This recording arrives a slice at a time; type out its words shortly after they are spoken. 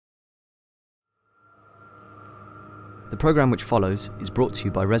The programme which follows is brought to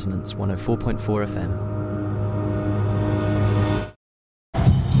you by Resonance 104.4 FM.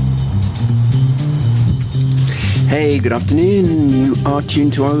 Hey, good afternoon. You are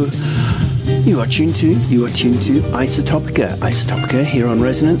tuned to Isotopica. Isotopica here on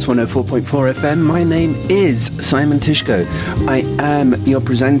Resonance 104.4 FM. My name is Simon Tishko. I am your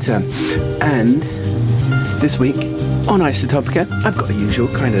presenter. And this week on Isotopica, I've got a usual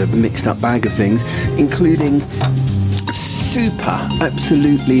kind of mixed up bag of things, including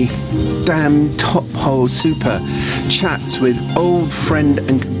absolutely damn top hole super chats with old friend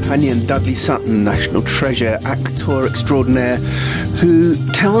and companion Dudley Sutton, national treasure, actor extraordinaire, who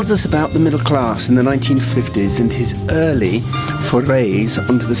tells us about the middle class in the 1950s and his early forays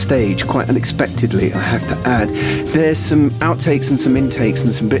onto the stage, quite unexpectedly, I have to add. There's some outtakes and some intakes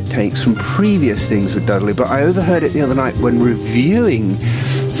and some bit takes from previous things with Dudley, but I overheard it the other night when reviewing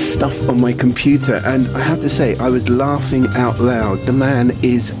stuff on my computer, and I have to say, I was laughing out loud. The man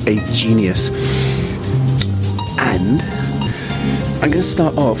is a genius. And I'm going to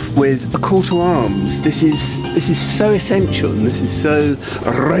start off with a call to arms. This is so essential, and this is so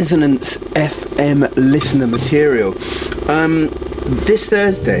Resonance FM listener material. This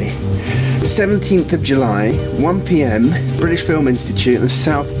Thursday, 17th of July, 1 p.m, British Film Institute in the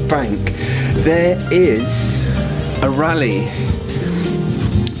South Bank, there is a rally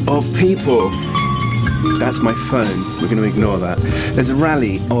of people. That's my phone. We're going to ignore that. There's a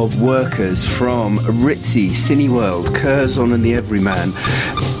rally of workers from Ritzy, Cineworld, Curzon and the Everyman.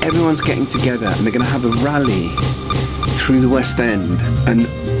 Everyone's getting together and they're going to have a rally through the West End. And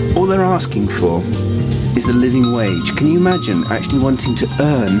all they're asking for is a living wage. Can you imagine actually wanting to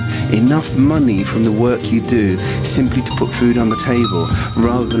earn enough money from the work you do simply to put food on the table,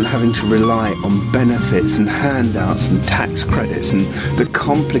 rather than having to rely on benefits and handouts and tax credits and the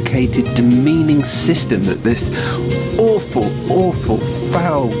complicated, demeaning system that this awful,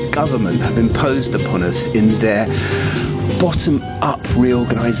 foul government have imposed upon us in their bottom-up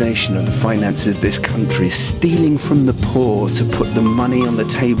reorganisation of the finances of this country, stealing from the poor to put the money on the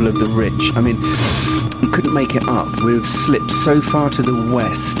table of the rich. I mean, we couldn't make it up. We've slipped so far to the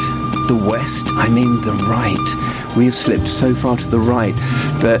west. The west? I mean the right. We have slipped so far to the right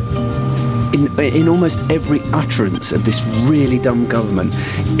that in almost every utterance of this really dumb government,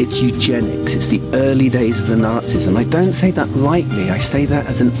 it's eugenics. It's the early days of the Nazis. And I don't say that lightly. I say that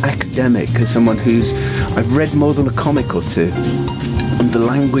as an academic, as someone I've read more than a comic or two. And the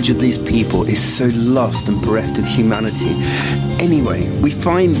language of these people is so lost and bereft of humanity. Anyway, we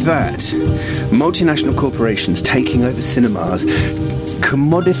find that multinational corporations taking over cinemas,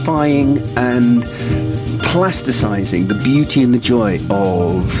 commodifying and plasticizing the beauty and the joy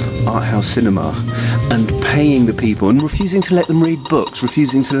of art house cinema, and paying the people and refusing to let them read books,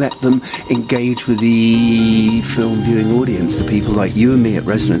 refusing to let them engage with the film viewing audience, the people like you and me at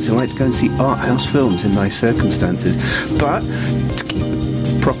Resonance who like to go and see art house films in nice circumstances, but to keep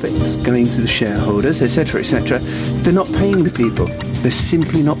profits going to the shareholders, etc., etc. They're not paying the people. They're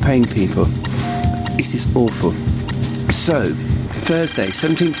simply not paying people. This is awful. So, Thursday,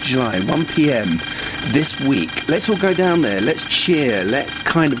 17th of July, 1 p.m, this week, let's all go down there, let's cheer, let's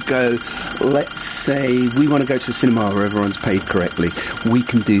kind of go, let's say we want to go to a cinema where everyone's paid correctly. We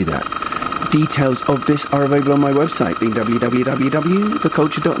can do that. Details of this are available on my website, being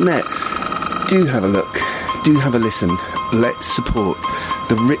www.theculture.net. Do have a look, do have a listen, let's support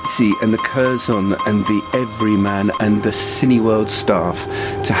the Ritzy and the Curzon and the Everyman and the Cineworld staff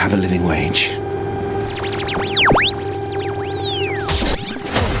to have a living wage.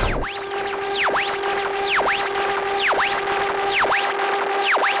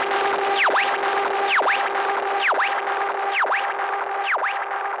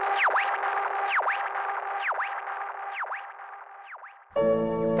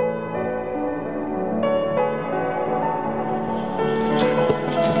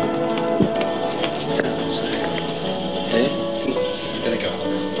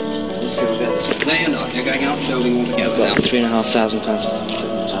 £3,500 worth of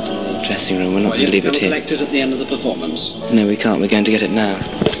equipment up in the dressing room. We're not going to leave it here. Collect it at the end of the performance? No, we can't. We're going to get it now.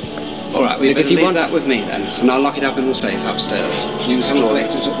 All right, well, if you leave that with me then, and I'll lock it up in the safe upstairs. You can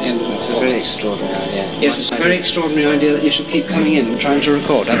collect it at the end of the performance. It's a very extraordinary idea. Yes, it's a very extraordinary idea that you should keep coming in and trying to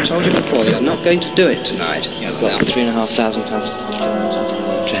record. I've told you before, you're not going to do it tonight. We've got £3,500 worth of equipment up in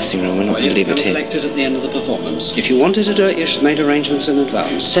the dressing room. We're not going to leave it here. Collect it at the end of the performance. If you wanted to do it, you should have made arrangements in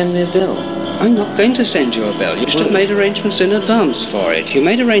advance. Send me a bill. I'm not going to send you a bill. You should have made arrangements in advance for it. You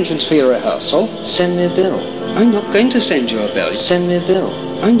made arrangements for your rehearsal. Send me a bill. I'm not going to send you a bill. Send me a bill.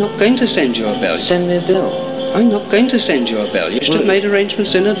 I'm not going to send you a bill. Send me a bill. I'm not going to send you a bill. You should have made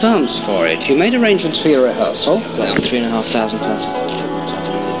arrangements in advance for it. You made arrangements for your rehearsal. Well, £3,500 for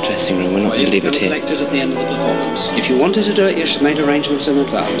the dressing room. We're not going to leave it here. Collect it at the end of the performance. If you wanted to do it, you should have made arrangements in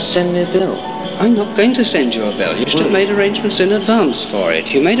advance. Send me a bill. I'm not going to send you a bill. You should have made arrangements in advance for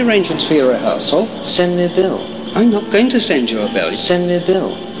it. You made arrangements for your rehearsal. Send me a bill. I'm not going to send you a bill. Send me a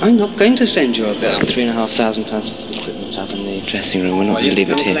bill. I'm not going to send you a bill. £3,500 for the equipment up in the dressing room. We're not going to leave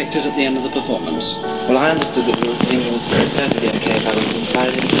it here. Collect it at the end of the performance. Well, I understood that the thing was perfectly okay if I would invite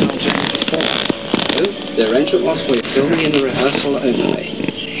it into the contract. No, the arrangement was for you filming in the rehearsal only.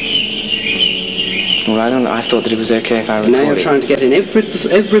 Well, I don't know. I thought that it was okay if I recorded. Now you're trying to get in every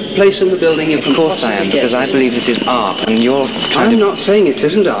place in the building you can possibly get. Of course I am, because I believe this is art, and you're trying to... I'm not saying it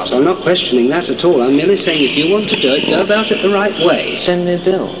isn't art. I'm not questioning that at all. I'm merely saying if you want to do it, go about it the right way. Send me a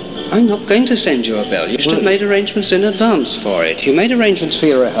bill. I'm not going to send you a bill. You should have made arrangements in advance for it. You made arrangements for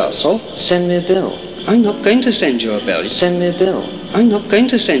your rehearsal. Send me a bill. I'm not going to send you a bill. Send me a bill. I'm not going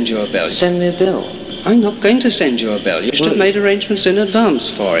to send you a bill. Send me a bill. I'm not going to send you a bill. You should have made arrangements in advance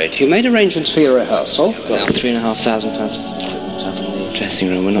for it. You made arrangements for your rehearsal. Well, £3,500 for the equipment up in the dressing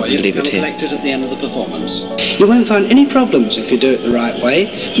room. We're not going to leave it here. Collect it at the end of the performance. You won't find any problems if you do it the right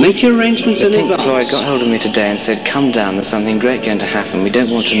way. Make your arrangements in Pink advance. Floyd got hold of me today and said, come down, there's something great going to happen. We don't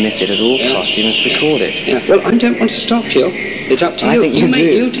want to miss it at all costs. You must record it. Yeah. Well, I don't want to stop you. It's up to you. I think you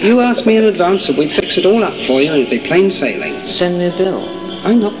do. You asked me in advance and we'd fix it all up for you and it'd be plain sailing. Send me a bill.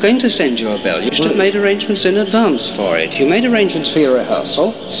 I'm not going to send you a bill. You should have made arrangements in advance for it. You made arrangements for your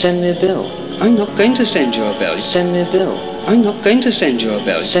rehearsal. Send me a bill. I'm not going to send you a bill. Send me a bill. I'm not going to send you a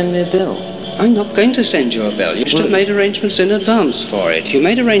bill. Send me a bill. I'm not going to send you a bill. You should have made arrangements in advance for it. You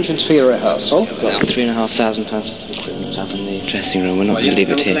made arrangements for your rehearsal. Well, £3,500 for the equipment up in the dressing room. We're not going to leave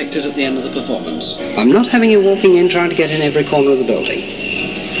it here. Collect it at the end of the performance. I'm not having you walking in trying to get in every corner of the building.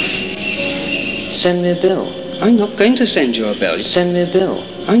 Send me a bill. I'm not going to send you a bill. Send me a bill.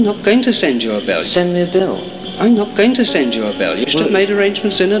 I'm not going to send you a bill. Send me a bill. I'm not going to send you a bill. You should have made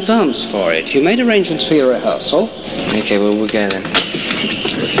arrangements in advance for it. You made arrangements for your rehearsal. Okay, well, we'll go then.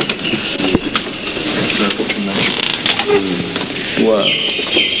 Work.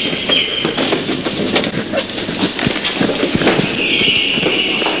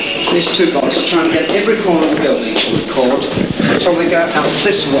 These two guys are trying to get every corner of the building to record until they go out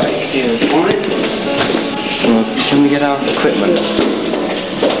this way. All right? Well, can we get our equipment?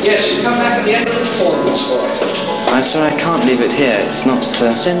 Yes, you come back at the end of the performance for it. I'm sorry, I can't leave it here. It's not...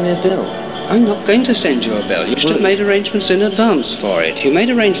 Send me a bill. I'm not going to send you a bill. You should have made arrangements in advance for it. You made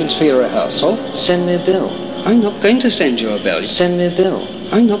arrangements for your rehearsal. Send me a bill. I'm not going to send you a bill. Send me a bill.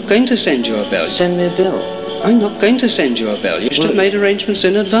 I'm not going to send you a bill. Send me a bill. I'm not going to send you a bill. You should have made arrangements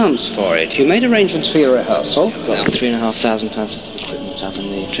in advance for it. You made arrangements for your rehearsal. Well, £3,500 for the equipment up in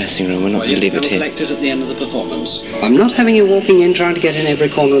the dressing room. We're not going to leave it here. Collect it at the end of the performance. I'm not having you walking in trying to get in every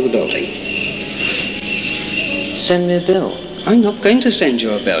corner of the building. Send me a bill. I'm not going to send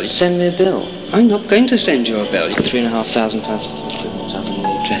you a bill. Send me a bill. I'm not going to send you a bill. £3,500 for the equipment up in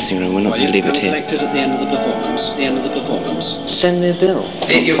the dressing room. We're not going to leave it here. Collect it at the end of the performance. The end of the performance. Send me a bill.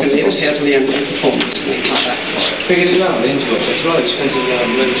 You can leave it here till the end of the performance and then come back for it. Pick it up, the interval. It's rather expensive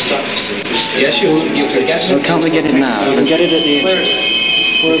load of stuff, you see. Yes, you can get it. Well, can't we get it now? You can get it at the end.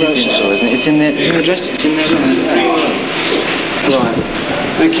 Where is it? This is Intro, isn't it? It's in there. It's in the dressing. It's in there. Right.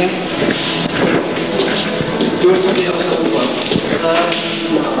 Okay. Do you want something else up as well?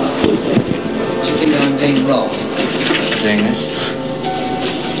 Do you think I'm being wrong doing this?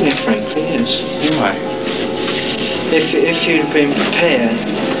 Yeah, frankly, yes. Why? If you'd been prepared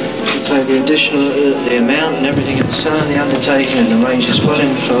to pay the additional, the amount and everything and sign the undertaking and arrange this well in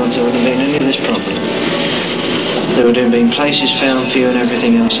advance, there wouldn't have been any of this problem. There would have been places found for you and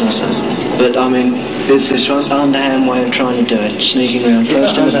everything else like that. But I mean, it's this underhand way of trying to do it, sneaking around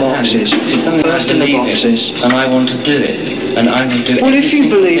first in the boxes. It's something First I in the believe boxes. in, and I want to do it, and I will do Well, every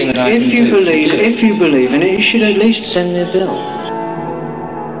single thing that I can do to do it. if you believe in it, you should at least Send me a bill.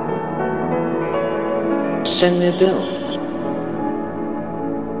 Send me a bill.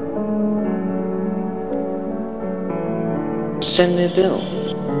 Send me a bill.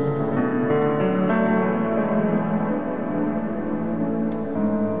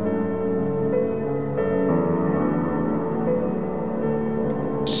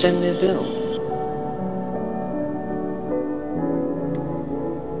 Send me a bill.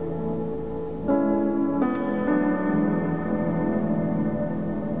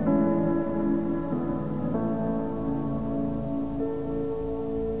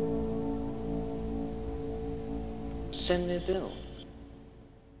 Send me a bill.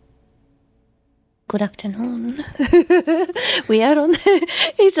 Good afternoon. We are on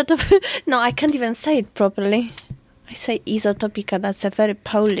Izotopica. No, I can't even say it properly. I say Izotopica, that's a very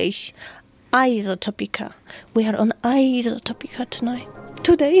Polish. Izotopica. We are on Izotopica tonight.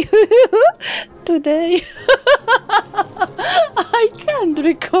 Today. I can't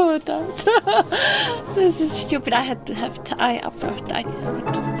record that. This is stupid. I had to have I approached.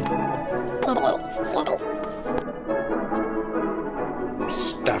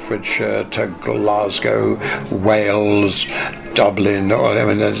 Staffordshire to Glasgow, Wales, Dublin.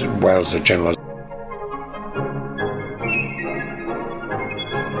 Wales are general.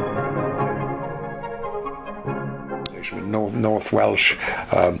 North Welsh,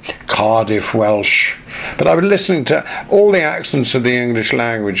 Cardiff Welsh, but I was listening to all the accents of the English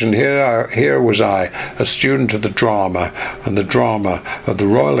language, and here was I, a student of the drama, and the drama of the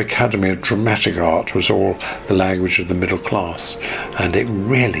Royal Academy of Dramatic Art was all the language of the middle class, and it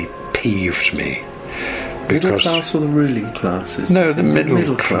really peeved me. Middle class or the ruling classes? No, the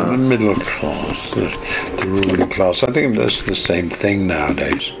middle class. The middle class, the ruling class. I think that's the same thing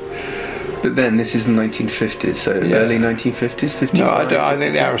nowadays. But then this is the 1950s, so early 1950s, 55. No, I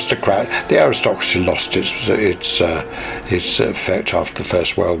think the aristocracy lost its effect after the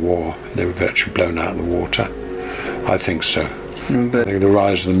First World War. They were virtually blown out of the water. I think so. But I think the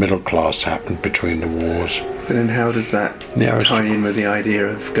rise of the middle class happened between the wars. But then how does that tie in with the idea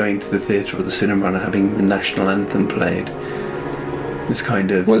of going to the theatre or the cinema and having the national anthem played? This kind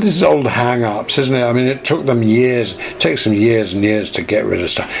of... Well, this is old hang-ups, isn't it? I mean, it took them years, it takes them years and years to get rid of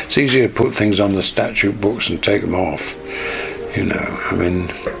stuff. It's easier to put things on the statute books and take them off, you know.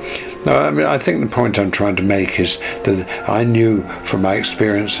 I think the point I'm trying to make is that I knew from my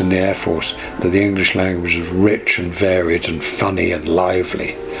experience in the Air Force that the English language was rich and varied and funny and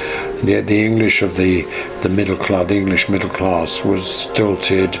lively. And yet the English of the middle class, the English middle class, was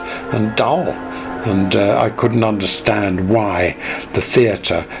stilted and dull. And I couldn't understand why the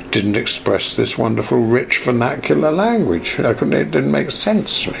theatre didn't express this wonderful, rich vernacular language. It didn't make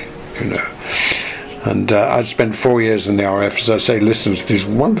sense to me, you know. And I'd spent 4 years in the RAF, as I say, listening to these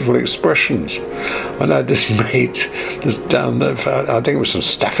wonderful expressions. And I had this mate that's down there, I think it was from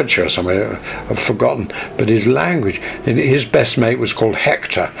Staffordshire or somewhere, I've forgotten, but his language, his best mate was called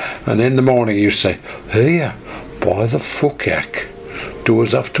Hector, and in the morning he used to say, "Hey, why the fuck, yak? Do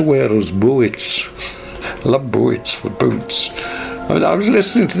us have to wear those boots?" I love boots for boots. I mean, I was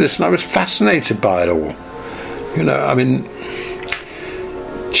listening to this and I was fascinated by it all. You know, I mean,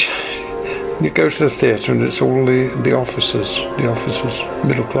 you go to the theatre and it's all the officers,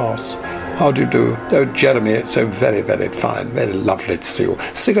 middle class. How do you do? Oh, Jeremy, it's so very, very fine, very lovely to see you.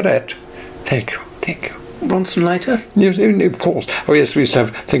 Cigarette? Thank you. Ronson later? Yes, of course. Oh yes, we used to have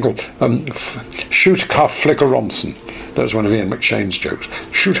a thing called shoot a calf, flicker Ronson. That was one of Ian McShane's jokes.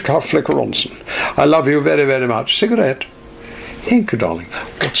 Shoot a calf, flicker Ronson. I love you very, very much. Cigarette? Thank you, darling.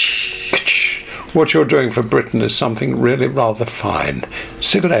 What you're doing for Britain is something really rather fine.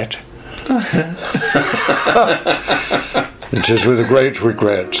 Cigarette? It is with a great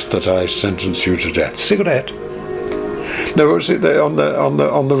regret that I sentence you to death. Cigarette? No, what was it on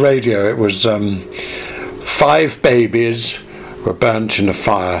the radio? It was 5 babies were burnt in a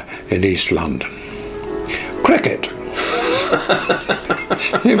fire in East London. Cricket.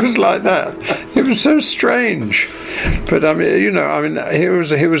 It was like that. It was so strange. But here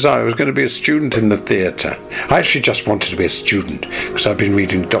was I was going to be a student in the theatre. I actually just wanted to be a student because I'd been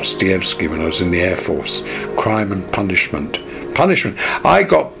reading Dostoevsky when I was in the Air Force. Crime and Punishment. I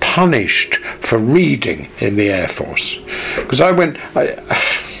got punished for reading in the Air Force because I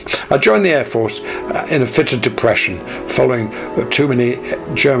joined the Air Force in a fit of depression following too many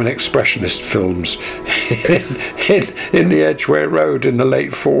German expressionist films in the Edgware Road in the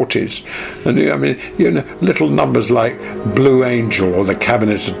late 40s. And little numbers like Blue Angel or The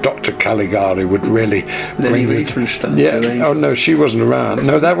Cabinet of Dr. Caligari would really Leni Riefenstahl. Yeah. Oh no, she wasn't around.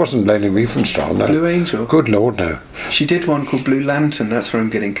 No, that wasn't Leni Riefenstahl. No. Blue Angel. Good Lord, no. She did one called Blue Lantern. That's where I'm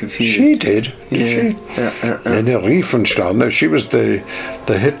getting confused. She did. Did she? Yeah. Leni Riefenstahl. No, she was the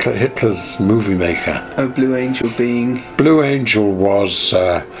Hitler's movie maker. Oh, Blue Angel being? Blue Angel was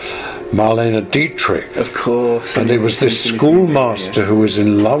Marlene Dietrich. Of course. And it was this schoolmaster who was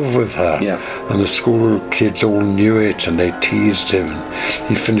in love with her. Yeah. And the school kids all knew it and they teased him. And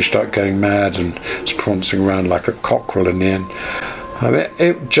he finished up going mad and was prancing around like a cockerel in the end. I mean,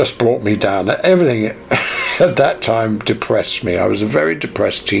 it just brought me down. Everything at that time depressed me. I was a very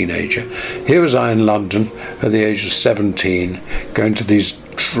depressed teenager. Here was I in London at the age of 17, going to these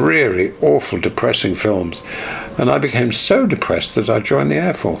dreary, awful, depressing films. And I became so depressed that I joined the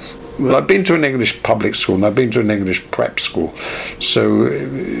Air Force. Well, I've been to an English public school and I've been to an English prep school. So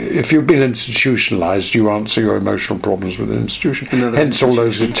if you've been institutionalised, you answer your emotional problems with an institution. Hence all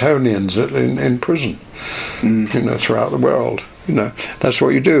those Etonians in prison, throughout the world. That's what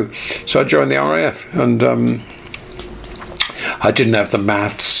you do. So I joined the RAF, and I didn't have the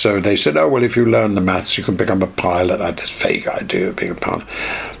maths, so they said, oh, well, if you learn the maths, you can become a pilot. I had this vague idea of being a pilot.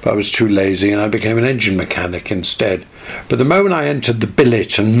 But I was too lazy, and I became an engine mechanic instead. But the moment I entered the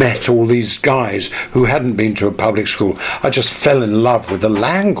billet and met all these guys who hadn't been to a public school, I just fell in love with the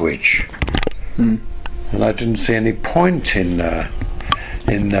language. And I didn't see any point in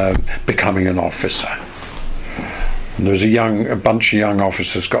becoming an officer. And there was a bunch of young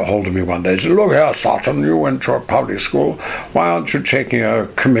officers got hold of me one day and said, look here, Sutton, you went to a public school, why aren't you taking a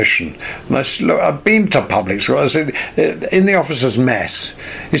commission? And I said, look, I've been to public school. I said, in the officers' mess,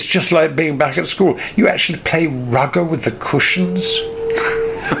 it's just like being back at school. You actually play rugger with the cushions.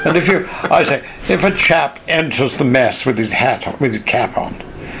 And if a chap enters the mess with his hat on, with his cap on,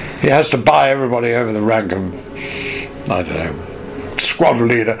 he has to buy everybody over the rank of, I don't know, squad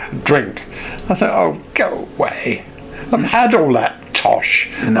leader a drink. I thought, oh, go away. I've had all that tosh.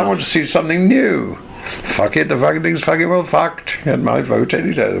 I want to see something new. Fuck it, the fucking thing's fucking well fucked. Get my vote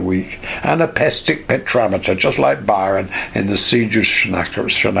any day of the week. Anapestic petrometer, just like Byron in the Siege of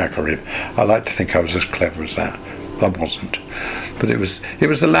Sennacherib. I like to think I was as clever as that. I wasn't. But it was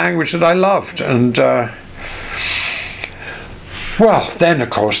the language that I loved. And, well, then, of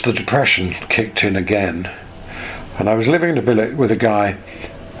course, the depression kicked in again. And I was living in a billet with a guy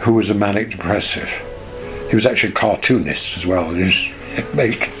who was a manic depressive. He was actually a cartoonist as well. He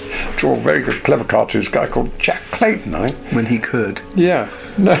draw very good, clever cartoons. A guy called Jack Clayton, I think. When he could. Yeah.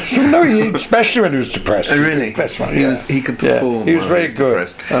 No, especially when he was depressed. Oh, really? He could perform. He was very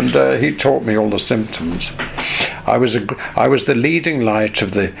good, and he taught me all the symptoms. I was the leading light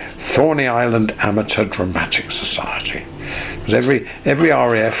of the Thorney Island Amateur Dramatic Society. Because every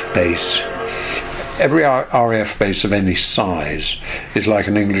RAF base. Every RAF base of any size is like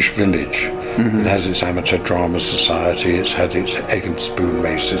an English village. It has its amateur drama society, it's had its egg and spoon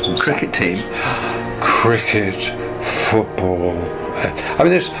races and cricket team. Cricket, football. I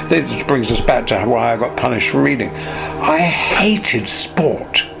mean, this brings us back to why I got punished for reading. I hated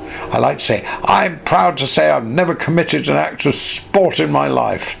sport. I like to say, I'm proud to say I've never committed an act of sport in my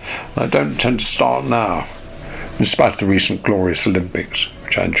life. I don't intend to start now, in spite of the recent glorious Olympics,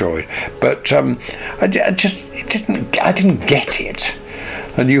 which I enjoyed. But I didn't get it.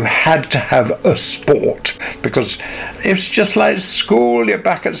 And you had to have a sport, because it's just like school. You're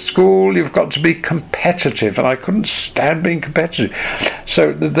back at school, you've got to be competitive, and I couldn't stand being competitive.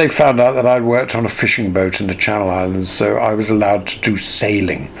 So they found out that I'd worked on a fishing boat in the Channel Islands, so I was allowed to do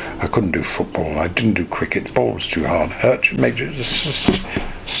sailing. I couldn't do football, I didn't do cricket, the ball was too hard, hurt you, made you,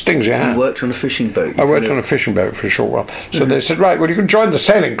 stings your hand. You worked on a fishing boat? I worked on a fishing boat for a short while. So they said, right, well, you can join the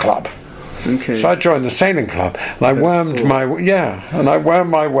sailing club. Okay. So I joined the sailing club, and I wormed my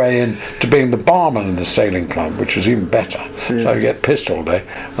way in to being the barman in the sailing club, which was even better. So I could get pissed all day,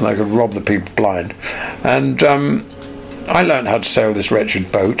 and I could rob the people blind. And I learned how to sail this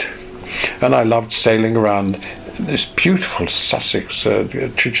wretched boat, and I loved sailing around this beautiful Sussex,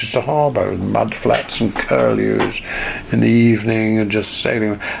 Chichester Harbour, with mud flats and curlews in the evening, and just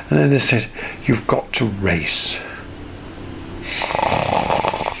sailing. And then they said, "You've got to race."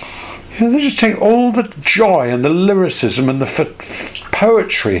 They just take all the joy and the lyricism and the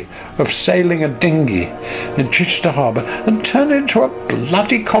poetry of sailing a dinghy in Chichester Harbour and turn it into a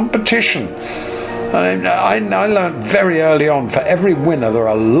bloody competition. I learned very early on, for every winner there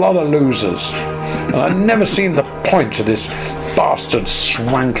are a lot of losers. And I'd never seen the point of this bastard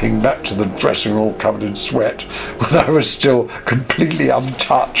swanking back to the dressing all covered in sweat when I was still completely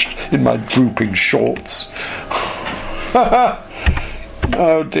untouched in my drooping shorts.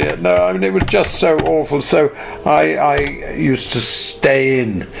 Oh dear, no, I mean, it was just so awful. So I used to stay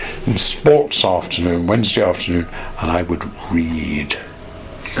in sports afternoon, Wednesday afternoon, and I would read.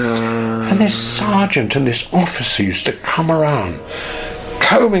 And this sergeant and this officer used to come around,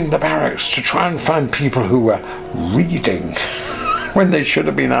 combing the barracks to try and find people who were reading when they should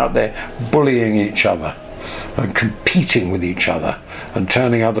have been out there bullying each other and competing with each other and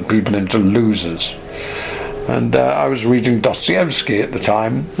turning other people into losers. And I was reading Dostoevsky at the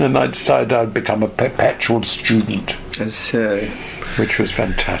time, and I decided I'd become a perpetual student, which was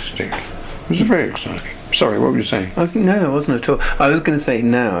fantastic. It was very exciting. Sorry, what were you saying? No, I wasn't at all. I was going to say,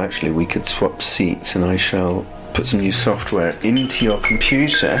 now actually we could swap seats, and I shall put some new software into your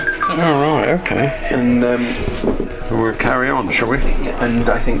computer. Oh, right, okay. And we'll carry on, shall we? And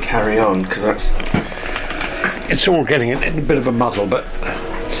I think carry on, because that's... It's all getting in a bit of a muddle, but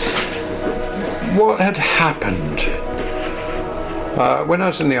what had happened when I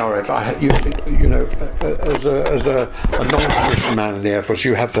was in the RAF, as a non-commissioned man in the Air Force,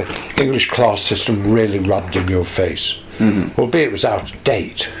 you have the English class system really rubbed in your face, albeit it was out of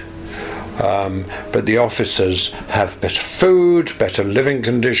date. But the officers have better food, better living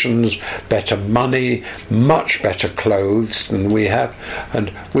conditions, better money, much better clothes than we have,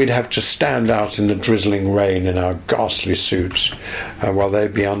 and we'd have to stand out in the drizzling rain in our ghastly suits while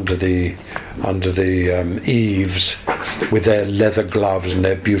they'd be under the eaves with their leather gloves and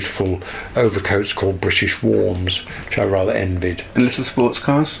their beautiful overcoats called British Warms, which I rather envied. And little sports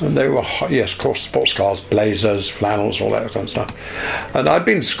cars? And they were, yes, of course, sports cars, blazers, flannels, all that kind of stuff. And I'd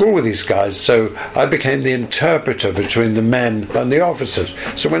been to school with these guys, so I became the interpreter between the men and the officers.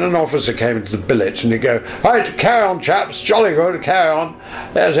 So when an officer came into the billet and he'd go, "Right, carry on, chaps, jolly good, carry on.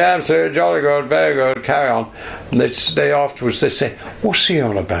 Yes, absolutely, jolly good, very good, carry on." And they afterwards, they say, "What's he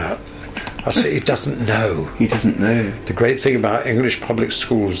on about?" I say, "He doesn't know." He doesn't know. The great thing about English public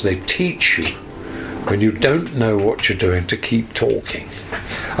schools, they teach you, when you don't know what you're doing, to keep talking.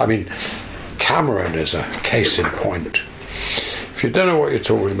 I mean, Cameron is a case in point. If you don't know what you're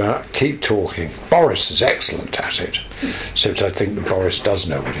talking about, keep talking. Boris is excellent at it. Except I think that Boris does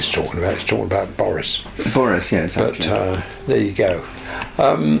know what he's talking about. He's talking about Boris. Boris, yeah, exactly. But there you go.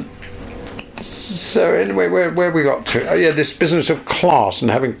 So anyway, where we got to? Oh, yeah, this business of class and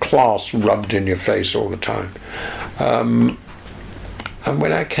having class rubbed in your face all the time. And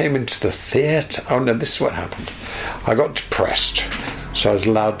when I came into the theatre, oh no, this is what happened. I got depressed, so I was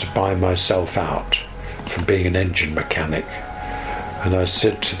allowed to buy myself out from being an engine mechanic. And I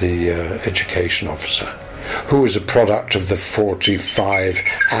said to the education officer, who was a product of the 45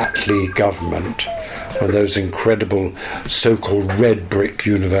 Attlee government, and those incredible so-called red brick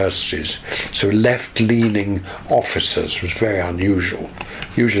universities, so left-leaning officers was very unusual,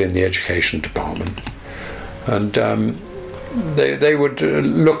 usually in the education department. And they would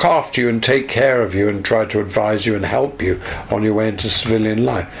look after you and take care of you and try to advise you and help you on your way into civilian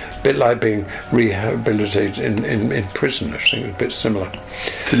life. A bit like being rehabilitated in prison, I think it was a bit similar.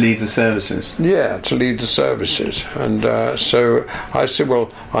 To leave the services? Yeah, to leave the services. And so I said, well,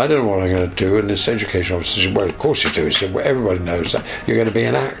 I don't know what I'm going to do. And this education officer said, well, of course you do. He said, well, everybody knows that. You're going to be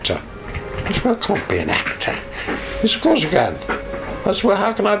an actor. I said, well, I can't be an actor. He said, of course you can. I said, well,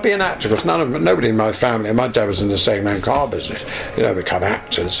 how can I be an actor? Because nobody in my family, and my dad was in the second-hand car business, you don't become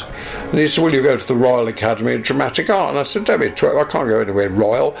actors. And he said, well, you go to the Royal Academy of Dramatic Art. And I said, don't be a twerp, I can't go anywhere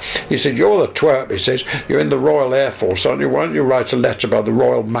royal. He said, you're the twerp, he says, you're in the Royal Air Force, aren't you? Why don't you write a letter by the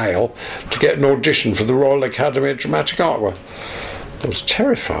Royal Mail to get an audition for the Royal Academy of Dramatic Art? Well, I was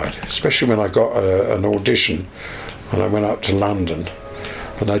terrified, especially when I got an audition, and I went up to London,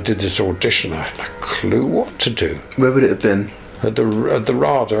 and I did this audition. I had no clue what to do. Where would it have been? At the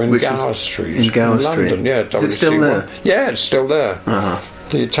RADA in Gower Street. In Gower Street. London, yeah. Is it still there? Yeah, it's still there. Uh-huh.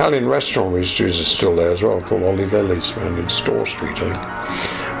 The Italian restaurant we used to use is still there as well, called Olivelli's, in Store Street, I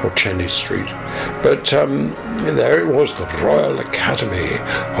think, or Cheney Street. But there it was, the Royal Academy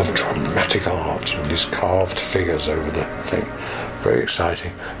of Dramatic Art, and these carved figures over the thing. Very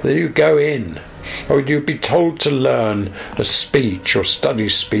exciting. Then you go in, or you'd be told to learn a speech or study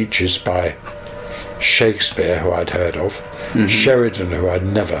speeches by Shakespeare, who I'd heard of, Sheridan, who I'd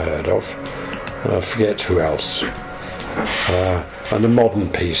never heard of, and I forget who else, and a modern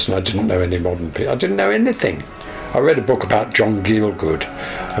piece, and I didn't know any modern piece. I didn't know anything. I read a book about John Gielgud,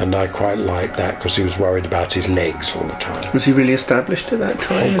 and I quite liked that because he was worried about his legs all the time. Was he really established at that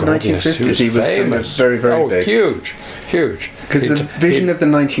time? Oh, God, in the 1950s? Yes, he was famous. Very, very big. Huge. Because the vision of the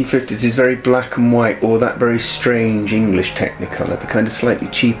 1950s is very black and white, or that very strange English Technicolor, the kind of slightly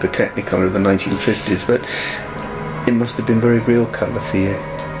cheaper Technicolor of the 1950s, but it must have been very real colour for you.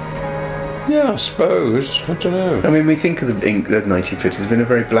 Yeah, I suppose. I don't know. I mean, we think of the 1950s as being a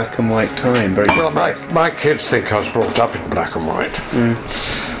very black and white time. Very well, my kids think I was brought up in black and white.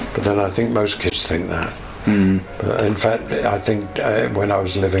 But then I think most kids think that. In fact, I think when I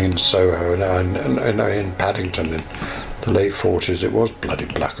was living in Soho and in Paddington in the late 40s, it was bloody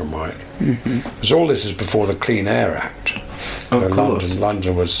black and white. Because all this is before the Clean Air Act.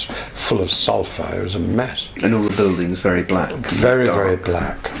 London was full of sulphur. It was a mess. And all the buildings very black. Very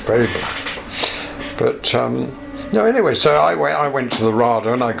black. But no, anyway, so I went to the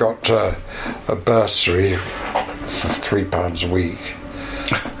RADA and I got a bursary for £3 a week.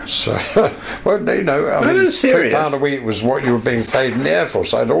 So, well, you know, I mean, £3 a week was what you were being paid in the Air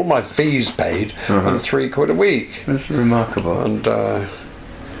Force. I had all my fees paid and £3 a week. That's remarkable. And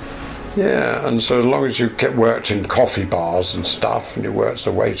yeah, and so as long as you worked in coffee bars and stuff, and you worked as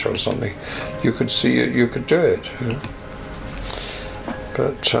a waiter or something, you could do it. You know.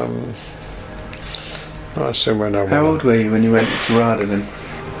 But I soon went over. How old were you when you went to RADA then?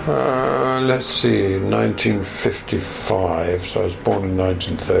 Let's see, 1955, so I was born in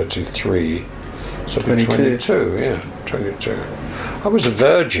 1933. So I'd be 22, yeah, 22. I was a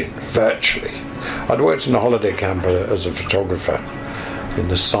virgin, virtually. I'd worked in a holiday camp as a photographer in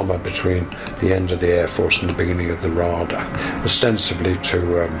the summer between the end of the Air Force and the beginning of the RADA, ostensibly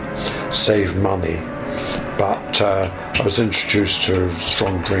to save money. But I was introduced to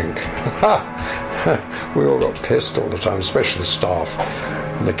strong drink. We all got pissed all the time, especially the staff.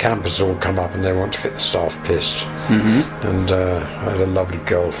 And the campers all come up and they want to get the staff pissed. Mm-hmm. And I had a lovely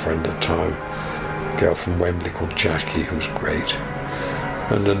girlfriend at the time, a girl from Wembley called Jackie, who was great.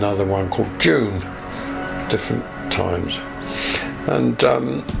 And another one called June, different times. And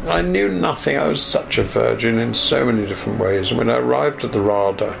I knew nothing. I was such a virgin in so many different ways. And when I arrived at the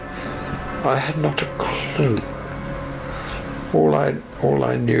RADA, I had not a clue. All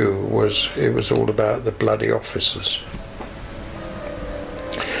I knew was it was all about the bloody officers.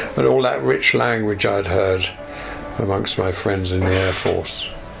 And all that rich language I'd heard amongst my friends in the Air Force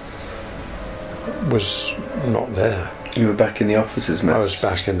was not there. You were back in the officers' mess? I was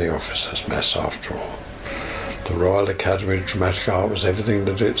back in the officers' mess after all. The Royal Academy of Dramatic Art was everything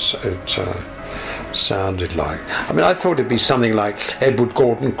that it sounded like. I mean, I thought it'd be something like Edward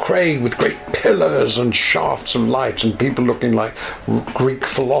Gordon Craig with great pillars and shafts of light and people looking like Greek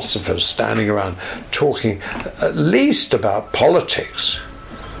philosophers standing around talking at least about politics,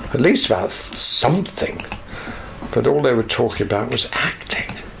 at least about something. But all they were talking about was acting.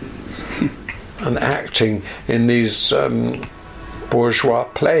 And acting in these bourgeois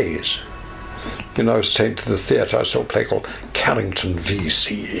plays. You know, I was taken to the theatre, I saw a play called Carrington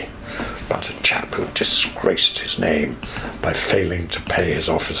V.C. about a chap who disgraced his name by failing to pay his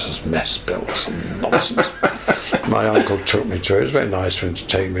officers' mess bills. Nonsense. My uncle took me to it. It was very nice for him to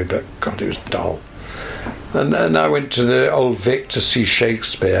take me, but God, it was dull. And then I went to the Old Vic to see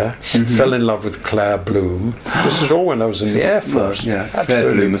Shakespeare, fell in love with Claire Bloom. This is all when I was in the Air Force. Yeah,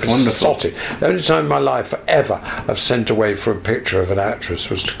 Claire Bloom was wonderful. The only time in my life ever I've sent away for a picture of an actress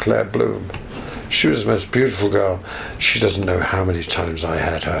was to Claire Bloom. She was the most beautiful girl. She doesn't know how many times I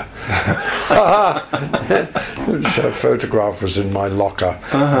had her. Her photograph was in my locker,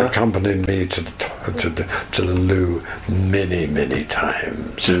 accompanying me to the loo many, many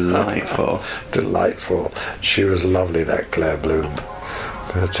times. Delightful. Delightful. She was lovely, that Claire Bloom.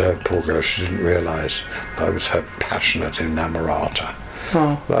 But poor girl, she didn't realise I was her passionate inamorata.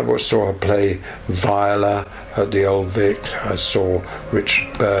 I saw her play Viola at the Old Vic. I saw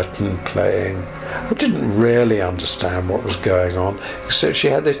Richard Burton playing. I didn't really understand what was going on, except she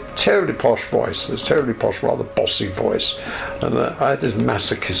had this terribly posh voice, this terribly posh, rather bossy voice. And I had this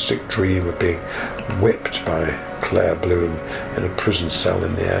masochistic dream of being whipped by Claire Bloom in a prison cell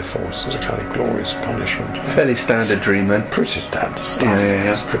in the Air Force as a kind of glorious punishment. Fairly standard dream then. Pretty standard stuff.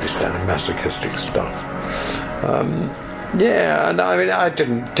 Yeah. It's pretty standard masochistic stuff. Yeah, and I mean, I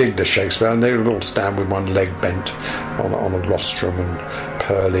didn't dig the Shakespeare, and they would all stand with one leg bent on a rostrum and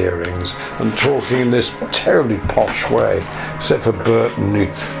pearl earrings and talking in this terribly posh way, except for Burton,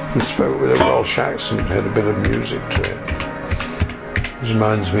 who spoke with a Welsh accent, had a bit of music to it. It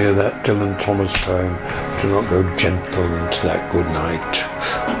reminds me of that Dylan Thomas poem, "Do not go gentle into that good night,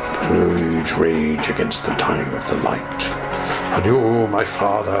 rage against the time of the light. And you, my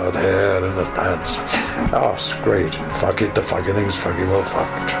father, there in the pads." Oh, it's great. Fuck it, the fucking thing's fucking well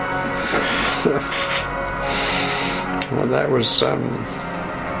fucked. Well, that was, I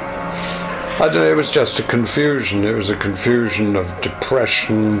don't know, it was just a confusion. It was a confusion of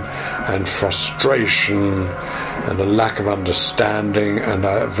depression and frustration and a lack of understanding, and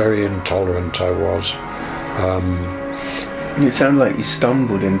very intolerant I was. It sounded like you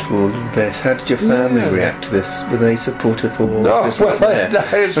stumbled into all of this. How did your family react to this? Were they supportive of all this? No,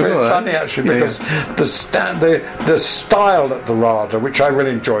 it's very funny actually, because the style at the RADA, which I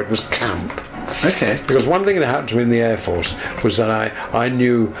really enjoyed, was camp. Okay. Because one thing that happened to me in the Air Force was that I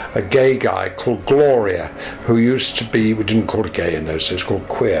knew a gay guy called Gloria, who used to be, we didn't call it gay in those days, called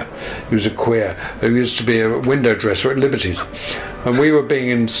queer. He was a queer who used to be a window dresser at Liberties. And we were being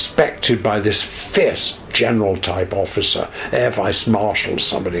inspected by this fierce general type officer, Air Vice Marshal,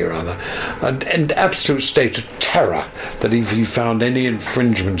 somebody or other, and in absolute state of terror that if he found any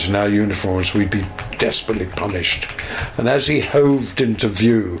infringement in our uniforms, we'd be desperately punished. And as he hoved into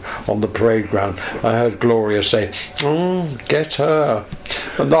view on the parade ground, I heard Gloria say, "Oh, get her."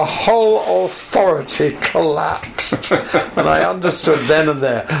 And the whole authority collapsed. And I understood then and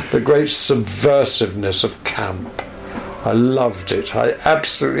there the great subversiveness of camp. I loved it. I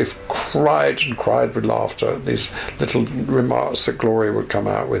absolutely cried and cried with laughter at these little remarks that Gloria would come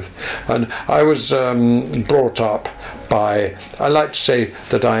out with. And I was brought up by, I like to say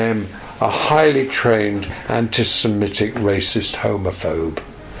that I am a highly trained anti-Semitic, racist homophobe.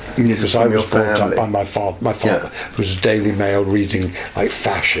 Because I was brought up by my father, who was a Daily Mail reading like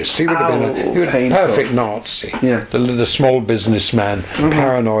fascist. He would have been a perfect Nazi. Yeah. The small businessman,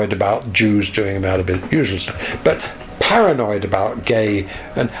 paranoid about Jews doing him out of business, usual stuff. But paranoid about gay,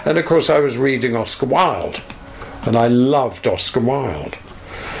 and of course I was reading Oscar Wilde, and I loved Oscar Wilde.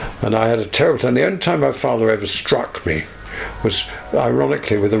 And I had a terrible time. The only time my father ever struck me was,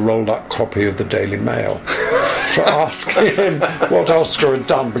 ironically, with a rolled-up copy of the Daily Mail for asking him what Oscar had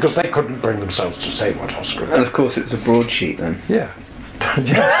done, because they couldn't bring themselves to say what Oscar had done. And of course it's a broadsheet then. Yeah.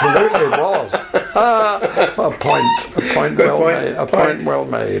 Absolutely it was. A point well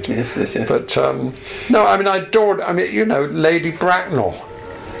made. Yes. But, no, I mean, I adored, Lady Bracknell.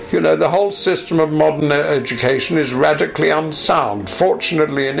 The whole system of modern education is radically unsound.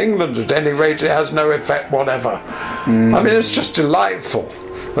 Fortunately, in England, at any rate, it has no effect whatever. I mean, it's just delightful.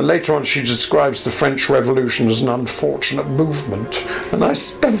 And later on, she describes the French Revolution as an unfortunate movement. And I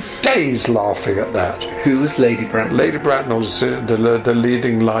spent days laughing at that. Who was Lady Bracknell? Lady Bracknell is the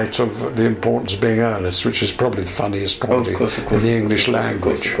leading light of the importance of being earnest, which is probably the funniest comedy in the English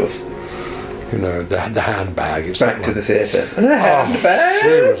language. Of course. The handbag. Back to the theatre. And the handbag!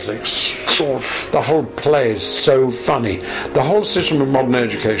 Seriously, extraordinary. The whole play is so funny. The whole system of modern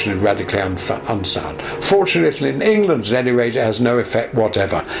education is radically unsound. Fortunately, in England, at any rate, it has no effect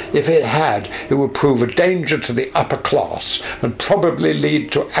whatever. If it had, it would prove a danger to the upper class and probably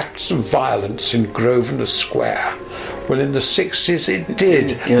lead to acts of violence in Grosvenor Square. Well, in the 60s, it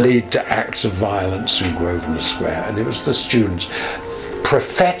did lead to acts of violence in Grosvenor Square, and it was the students.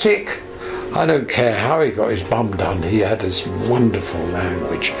 Prophetic. I don't care how he got his bum done. He had this wonderful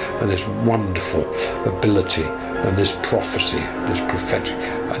language and this wonderful ability and this prophecy, this prophetic.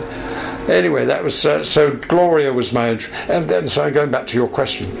 Anyway, that was so. Gloria was my, and then so going back to your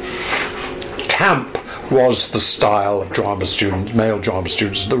question. Camp was the style of drama students, male drama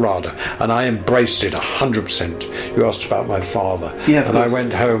students at the RADA, and I embraced it 100%. You asked about my father, and I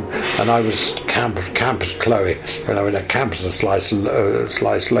went home and I was camp as Chloe, and I went to camp as a slice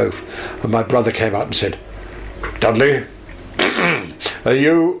loaf, and my brother came out and said, "Dudley, are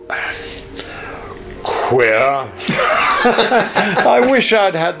you queer?" I wish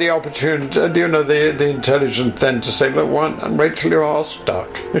I'd had the opportunity, the intelligence then to say, "Look, wait till you ask, Duck."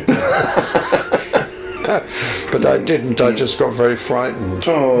 But I didn't. I just got very frightened.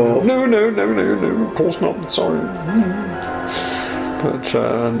 Oh. No, of course not. Sorry. But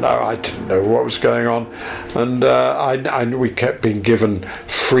no, I didn't know what was going on, and we kept being given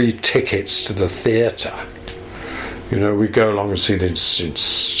free tickets to the theatre. We go along and see these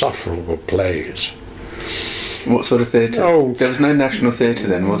insufferable plays. What sort of theatre? Oh, there was no National Theatre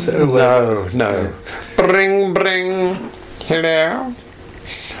then, was it? No. Bring. Hello.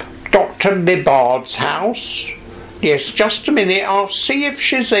 Dr. Libbard's house? Yes, just a minute, I'll see if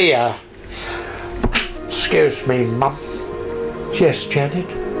she's here. Excuse me, Mum. Yes, Janet?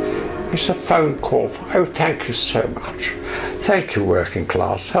 It's a phone call. Oh, thank you so much. Thank you, working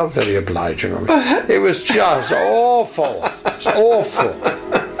class. How very obliging of me. It was just awful. It's awful.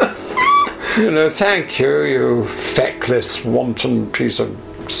 Thank you, you feckless, wanton piece of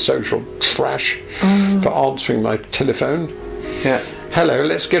social trash, for answering my telephone. Yeah. Hello,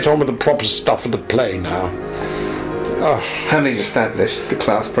 let's get on with the proper stuff of the play now. Having established the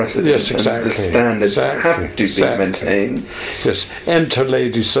class precedent, yes, exactly, and the standards that have to be maintained. Yes, enter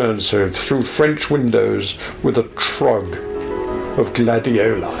Lady So-and-so through French windows with a trug of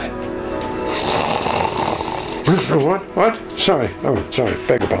gladioli. What? Sorry,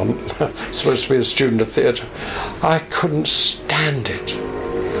 beg your pardon. Supposed to be a student of theatre. I couldn't stand it.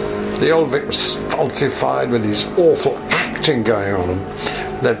 The old Vic was stultified with these awful acting going on,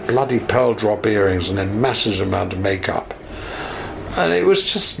 and their bloody pearl drop earrings and then massive amount of makeup. And it was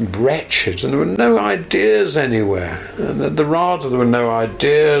just wretched, and there were no ideas anywhere. And at the RADA there were no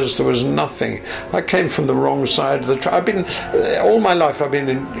ideas, there was nothing. I came from the wrong side of the track. All my life I've been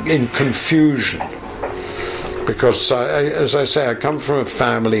in confusion. Because, as I say, I come from a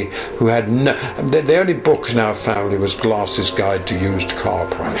family who had the only book in our family was Glass's Guide to Used Car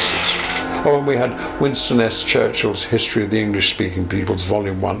Prices. Oh, and we had Winston S. Churchill's History of the English-Speaking Peoples,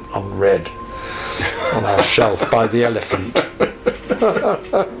 Volume 1, unread, on our shelf by the elephant.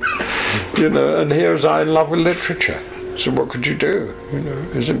 And here was I in love with literature. So what could you do?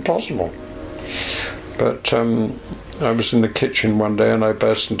 It was impossible. But I was in the kitchen one day and I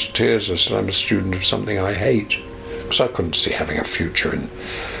burst into tears. I said, I'm a student of something I hate. because I couldn't see having a future in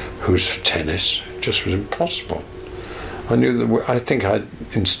Who's for Tennis. It just was impossible. I think I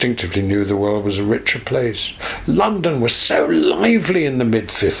instinctively knew the world was a richer place. London was so lively in the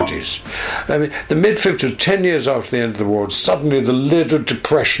mid-50s. I mean, the mid-50s, 10 years after the end of the war, suddenly the lid of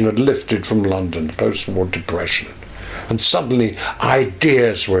depression had lifted from London, the post-war depression. And suddenly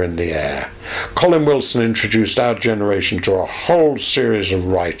ideas were in the air. Colin Wilson introduced our generation to a whole series of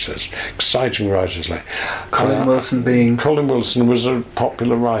writers, exciting writers like... Colin Wilson being... Colin Wilson was a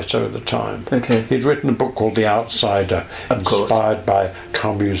popular writer at the time. Okay. He'd written a book called The Outsider, inspired by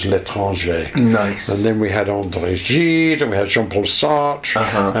Camus' L'Étranger. Nice. And then we had André Gide, and we had Jean-Paul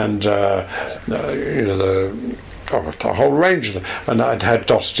Sartre, and the whole range of them. And I'd had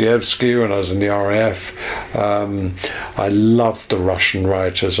Dostoevsky when I was in the RAF. I loved the Russian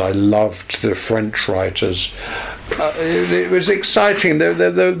writers. I loved the French writers. It was exciting.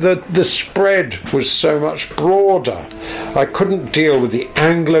 The spread was so much broader. I couldn't deal with the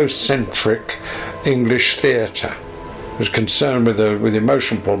Anglo-centric English theatre. I was concerned with the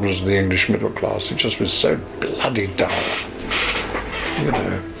emotional problems of the English middle class. It just was so bloody dull. You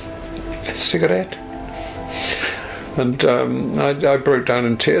know, a cigarette. And I broke down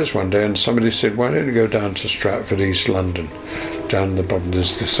in tears one day, and somebody said, "Why don't you go down to Stratford, East London? Down the bottom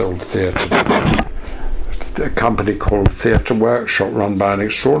there's this old theatre, a company called Theatre Workshop, run by an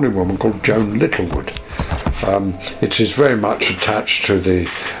extraordinary woman called Joan Littlewood. It is very much attached to the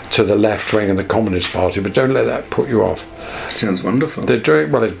left wing of the Communist Party, but don't let that put you off." Sounds wonderful. They're doing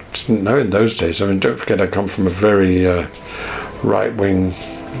well. They didn't know in those days. I mean, don't forget, I come from a very right wing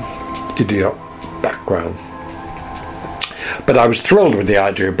idiot background. But I was thrilled with the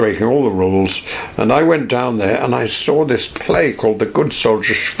idea of breaking all the rules, and I went down there and I saw this play called The Good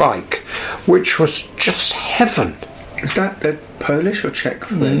Soldier Schweik, which was just heaven. Is that a Polish or Czech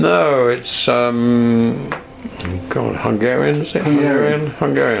play? No, it's Hungarian, is it?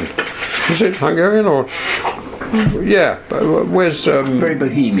 Hungarian. Is it Hungarian or... Yeah, where's... very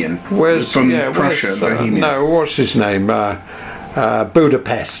Bohemian. Where's... From Prussia, Bohemian. No, what's his name?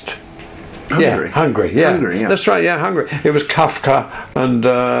 Budapest. Hungary. Yeah, Hungary, yeah. Hungary, yeah. That's right, yeah, Hungary. It was Kafka, and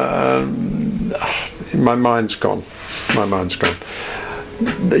my mind's gone.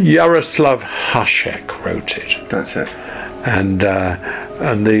 Yaroslav Hasek wrote it. That's it. And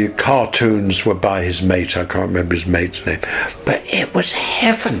the cartoons were by his mate. I can't remember his mate's name. But it was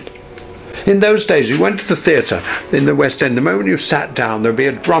heaven. In those days, you went to the theatre in the West End. The moment you sat down, there'd be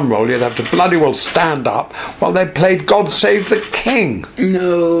a drum roll. You'd have to bloody well stand up while they played God Save the King.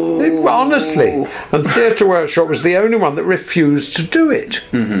 No. Honestly. And Theatre Workshop was the only one that refused to do it.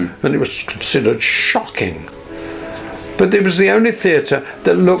 Mm-hmm. And it was considered shocking. But it was the only theatre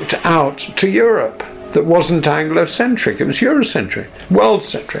that looked out to Europe, that wasn't Anglo-centric. It was Eurocentric,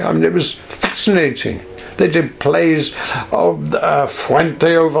 world-centric. I mean, it was fascinating. They did plays of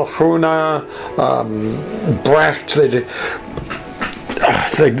Fuente over Juna, Brecht. They did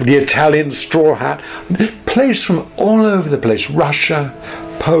the Italian Straw Hat. Plays from all over the place. Russia,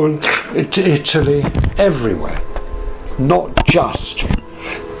 Poland, Italy, everywhere. Not just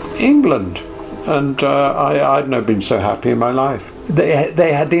England. And I'd never been so happy in my life.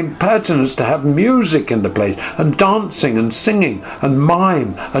 They had the impertinence to have music in the place, and dancing and singing and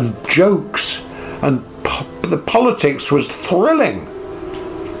mime and jokes, and the politics was thrilling.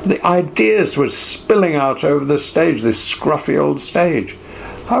 The ideas were spilling out over the stage, this scruffy old stage.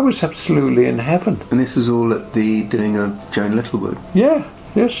 I was absolutely in heaven. And this was all at the doing of Joan Littlewood? Yeah,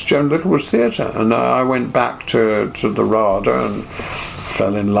 yes, Joan Littlewood's theatre. And I went back to the RADA and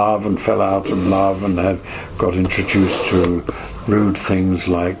fell in love and fell out of love, and got introduced to rude things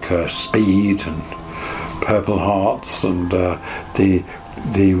like speed and Purple Hearts and the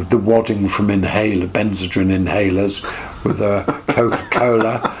wadding from Benzodrine inhalers with a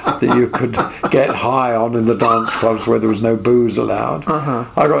Coca-Cola that you could get high on in the dance clubs where there was no booze allowed. I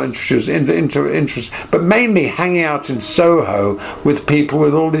got introduced into interest, but mainly hanging out in Soho with people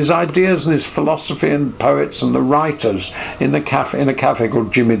with all these ideas and this philosophy, and poets and the writers in a cafe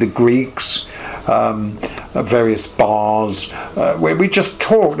called Jimmy the Greek's. Various bars where we just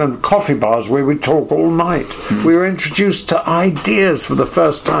talked, and coffee bars where we talk all night. We were introduced to ideas for the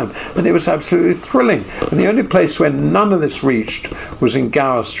first time, and it was absolutely thrilling. And the only place where none of this reached was in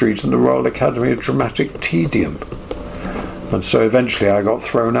Gower Street and the Royal Academy of Dramatic Tedium. And so eventually I got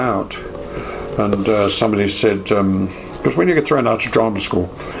thrown out, and somebody said, because when you get thrown out of drama school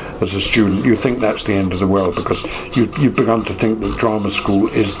as a student, you think that's the end of the world, because you've begun to think that drama school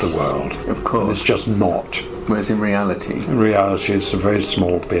is the world. Of course. And it's just not. Whereas in reality? In reality, it's a very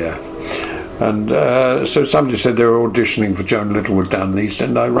small beer. And so somebody said they were auditioning for Joan Littlewood down in the East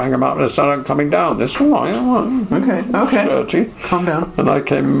End. I rang them up and I said, I'm coming down. They said, all right. Okay. 30. Calm down. And I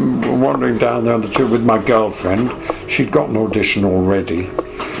came wandering down there on the tube with my girlfriend. She'd got an audition already.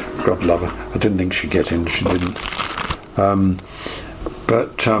 God love her. I didn't think she'd get in. She didn't.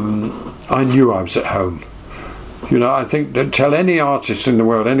 But I knew I was at home. You know, I think that tell any artist in the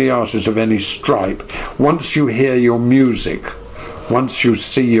world, any artist of any stripe, once you hear your music, once you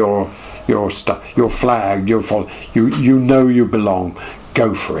see your flag, you know you belong.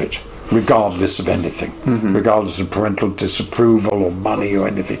 Go for it, regardless of anything, regardless of parental disapproval or money or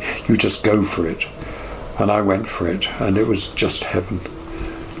anything. You just go for it. And I went for it, and it was just heaven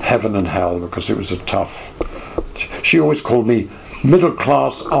and hell, because it was a tough. She always called me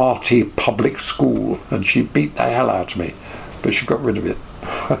middle-class arty public school, and she beat the hell out of me, but she got rid of it.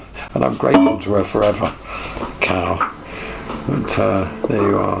 And I'm grateful to her forever, cow. But there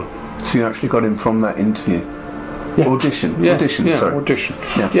you are. So you actually got in from that interview? Yeah. Audition? Yeah, Audition, yeah, sorry. audition.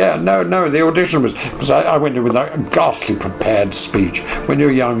 Yeah. No, the audition was, because I went in with a ghastly prepared speech. When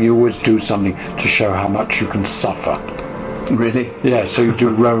you're young, you always do something to show how much you can suffer. Really? Yeah, so you do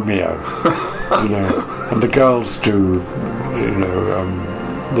Romeo, you know, and the girls do, you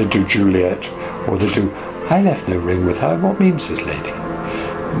know, they do Juliet, or they do, I left no ring with her, what means this lady?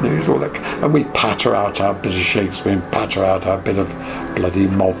 And there's all that, and we patter out our bit of Shakespeare and patter out our bit of bloody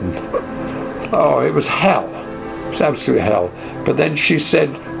modern. Oh, it was hell. It was absolute hell. But then she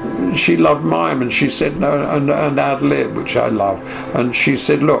said, she loved mime, and she said, no, and ad lib, which I love. And she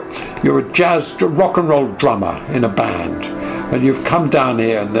said, look, you're a rock and roll drummer in a band, and you've come down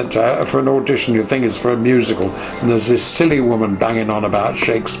here, and that for an audition you think it's for a musical, and there's this silly woman banging on about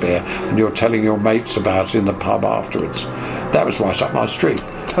Shakespeare, and you're telling your mates about it in the pub afterwards. That was right up my street.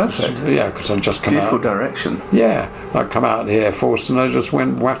 Perfect. Yeah, because I'd just come out. Beautiful direction. Yeah, I'd come out of the Air Force, and I just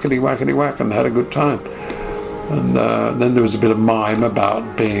went whackety whack and had a good time. And then there was a bit of mime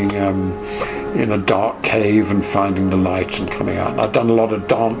about being in a dark cave and finding the light and coming out. And I'd done a lot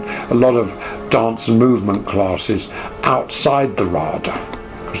of dance and movement classes outside the RADA,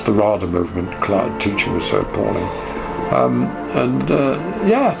 because the RADA movement teaching was so appalling.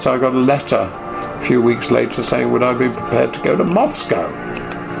 So I got a letter a few weeks later saying, would I be prepared to go to Moscow?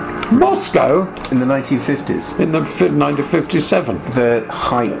 Moscow? In the 1950s? In the 1957. The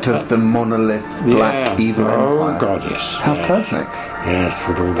height of the monolith, black, evil empire. Oh, God, yes. How yes. perfect. Yes,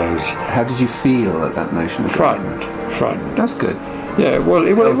 with all those... How did you feel at that notion? Frightened. That's good. Yeah, well,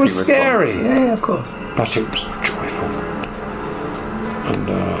 it was scary. Yeah, of course. But it was joyful. And...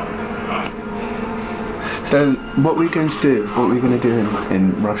 So, what were you going to do? What were you going to do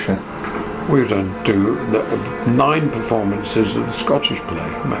in Russia? We were going to do 9 performances of the Scottish play,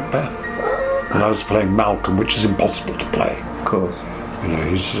 Macbeth. And I was playing Malcolm, which is impossible to play. Of course. You know,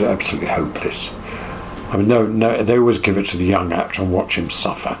 he's absolutely hopeless. I mean, no, they always give it to the young actor and watch him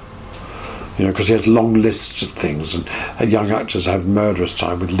suffer. You know, because he has long lists of things, and young actors have murderous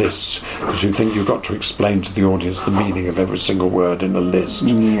time with lists, because you think you've got to explain to the audience the meaning of every single word in a list,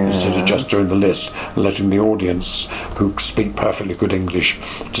 instead of just doing the list and letting the audience, who speak perfectly good English,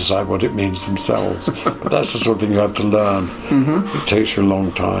 decide what it means themselves. But that's the sort of thing you have to learn. It takes you a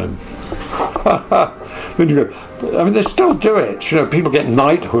long time. Then you go, I mean, they still do it. You know, people get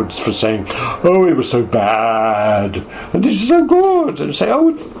knighthoods for saying, oh, it was so bad, and this is so good, and say, oh,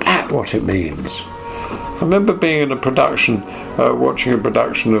 it's that what it means. I remember being in a production, watching a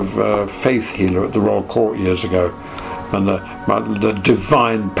production of Faith Healer at the Royal Court years ago, and the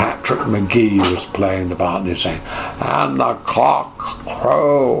divine Patrick McGee was playing the part, and he was saying, and the cock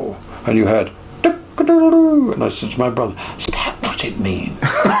crow, and you heard, and I said to my brother, is that what it means?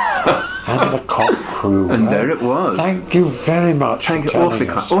 And the cock crew. And there it was. Thank you very much. Thank you. Awfully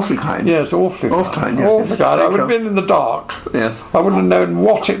kind. Yes, awfully kind. Yes, Awfully kind. I would have been in the dark. Yes. I wouldn't have known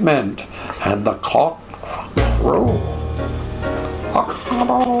what it meant. And the cock crew.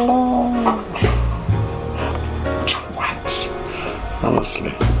 Twats.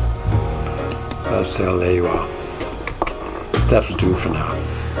 Honestly. So there you are. That'll do for now.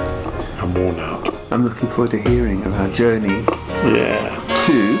 I'm worn out. I'm looking forward to hearing of our journey. Yeah.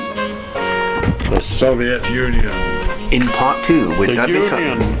 To the Soviet Union. In part 2 with the Dudley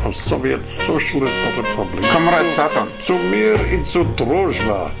Union Sutton. of Soviet Socialist Republics. Comrade Sutton. To mir and to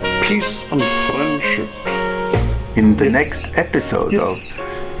drozhva, peace and friendship. In the next episode of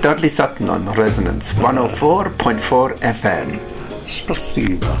Dudley Sutton on Resonance 104.4 FM.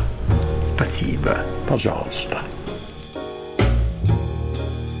 Спасибо. Спасибо. Пожалуйста.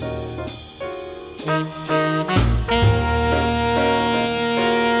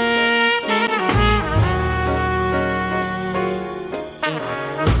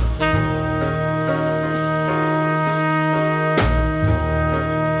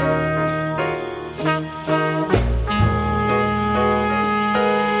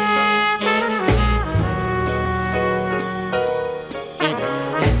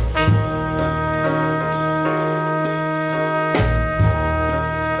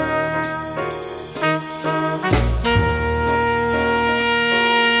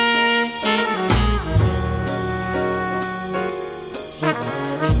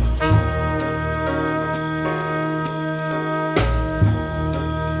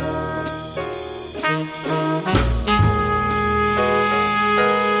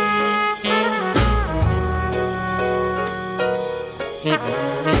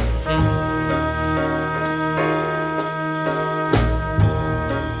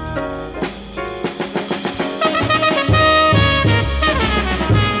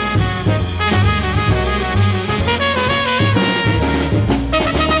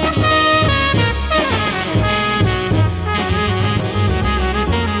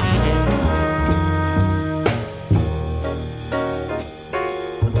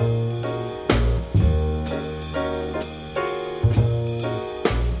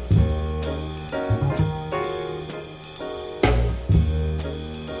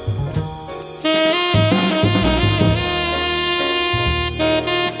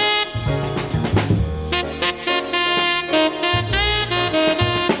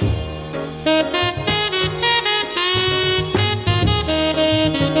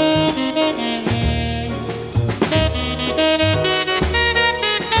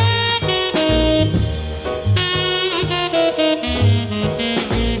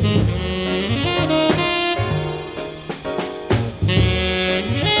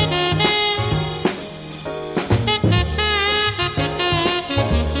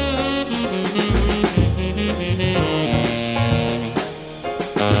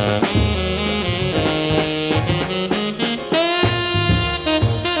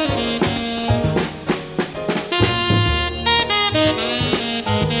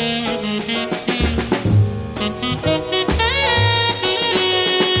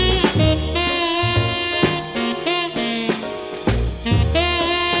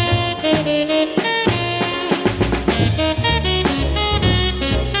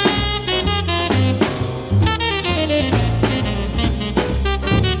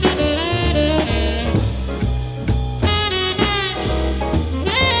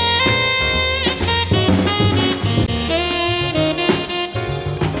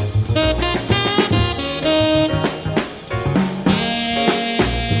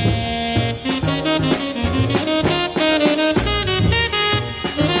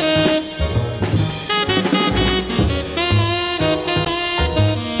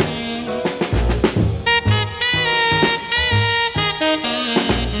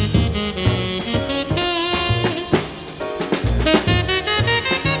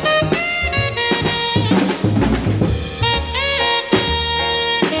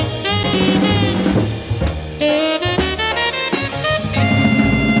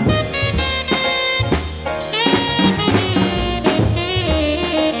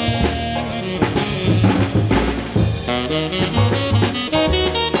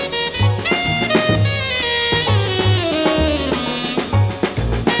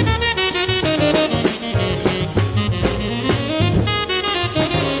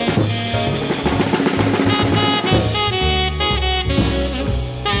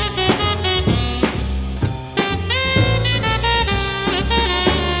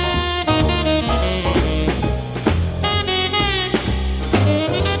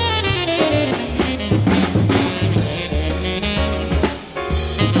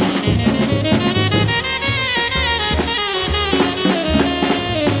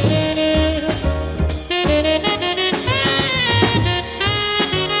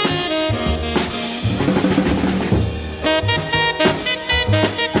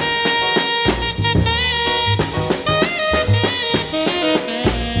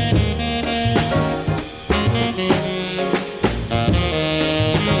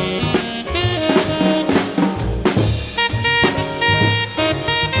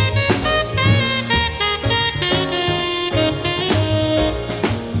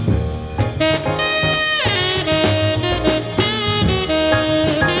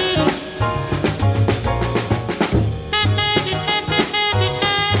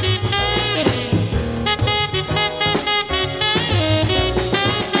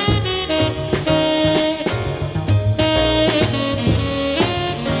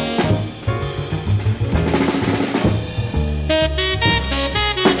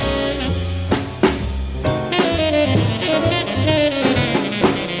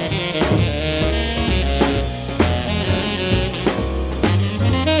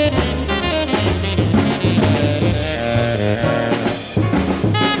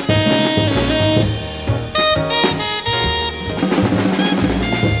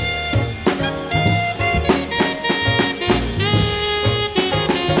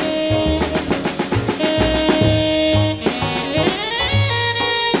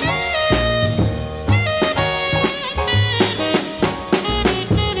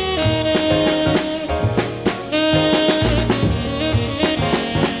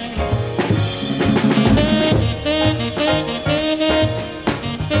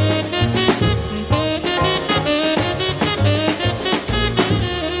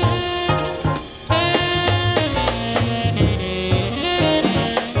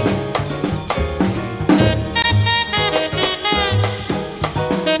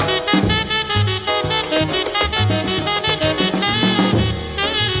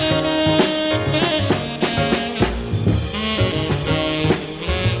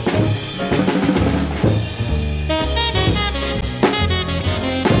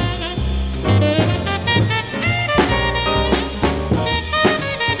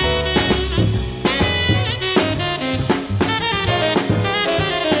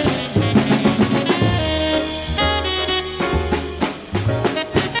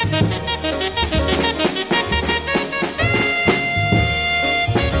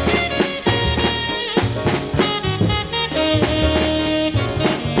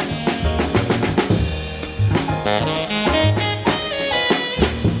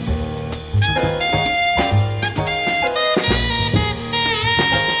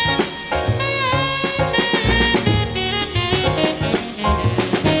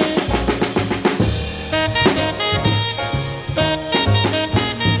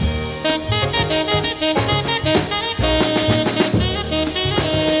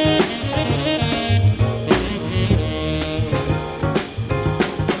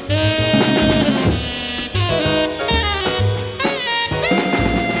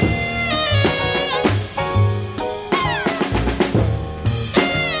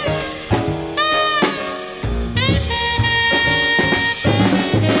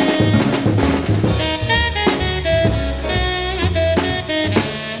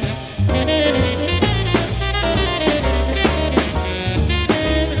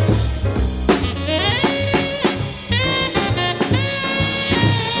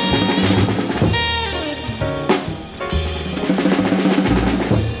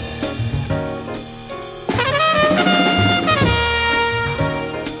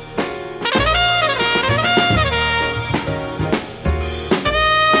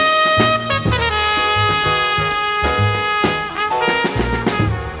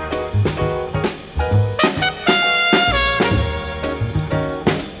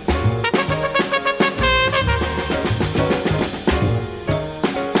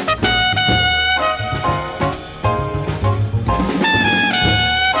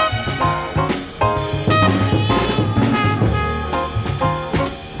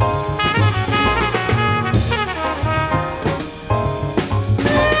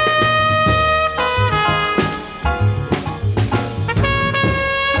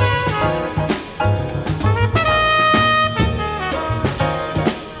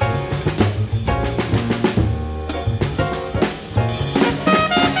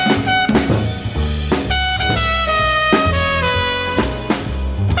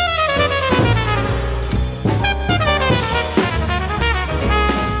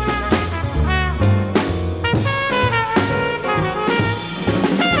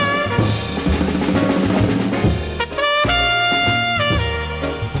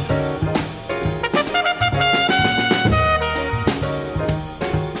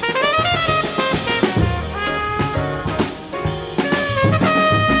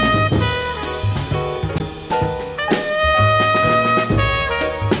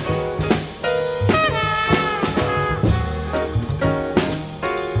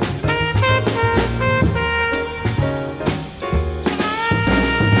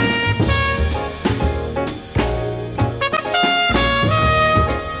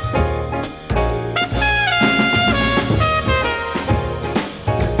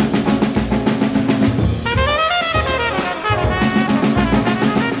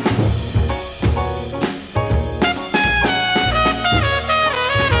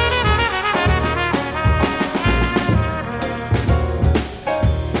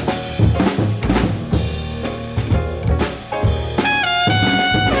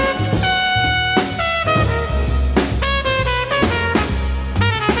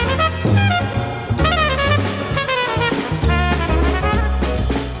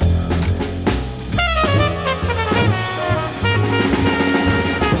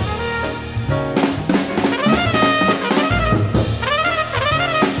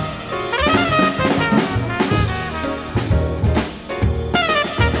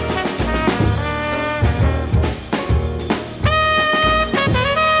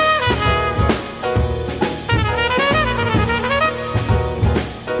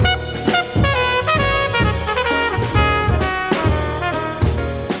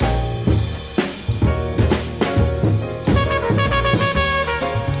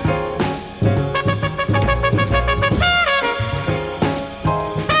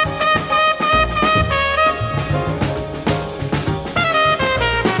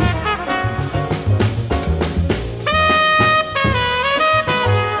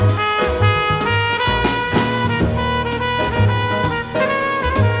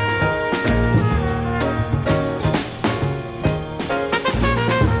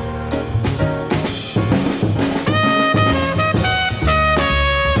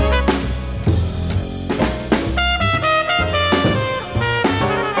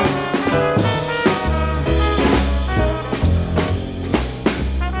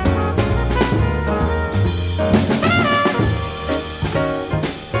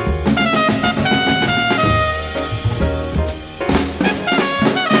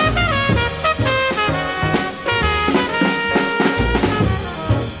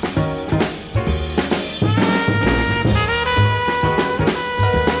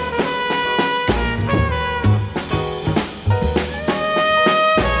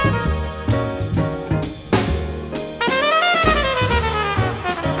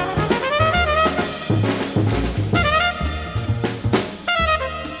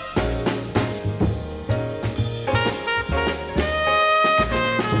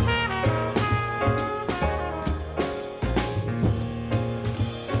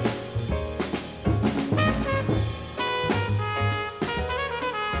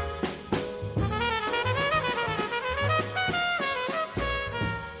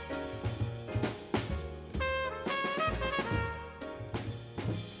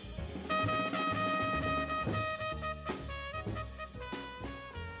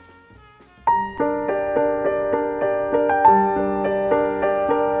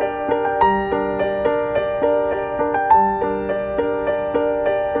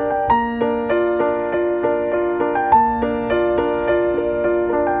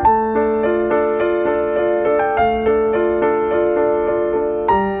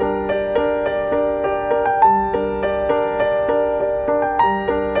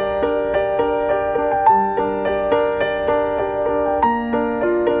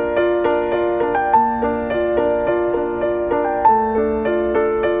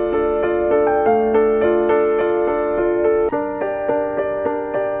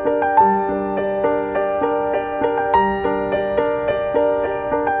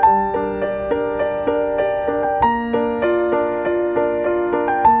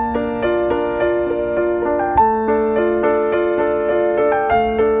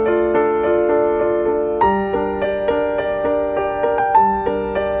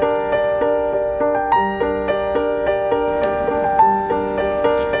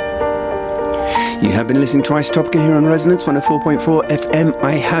 have been listening to Isotopica here on Resonance 104.4 FM.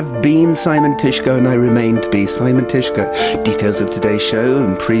 I have been Simon Tyszko, and I remain to be Simon Tyszko. Details of today's show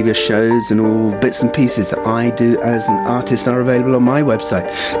and previous shows and all bits and pieces that I do as an artist are available on my website,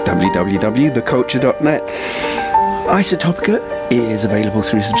 www.theculture.net. Isotopica is available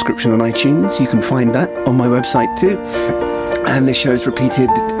through subscription on iTunes. You can find that on my website too. And the show's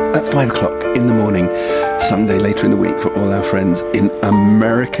repeated at 5 o'clock in the morning, Sunday later in the week, for all our friends in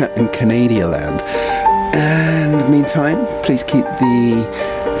America and Canada land. And in the meantime, please keep the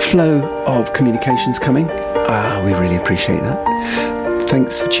flow of communications coming. We really appreciate that.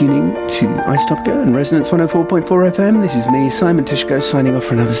 Thanks for tuning to Isotopica and Resonance 104.4 FM. This is me, Simon Tyszko, signing off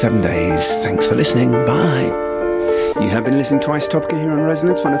for another 7 days. Thanks for listening. Bye. You have been listening to Isotopica here on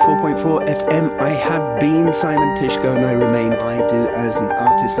Resonance 104.4 FM. I have been Simon Tyszko, and I remain. I do as an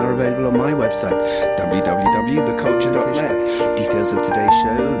artist are available on my website, www.theculture.net. Details of today's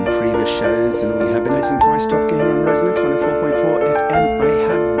show and previous shows and all. You have been listening to Isotopica here on Resonance 104.4 FM. I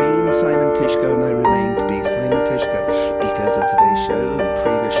have been Simon Tyszko, and I remain to be Simon Tyszko. Details of today's show and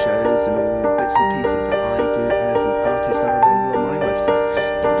previous shows and all bits and pieces that I do as an artist are available on my website,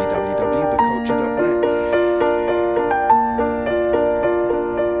 www.theculture.net.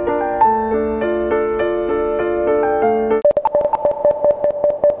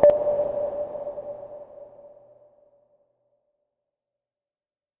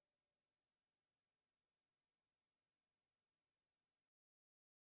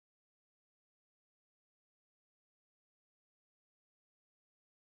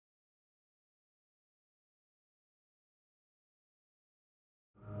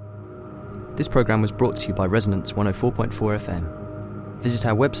 This programme was brought to you by Resonance 104.4 FM. Visit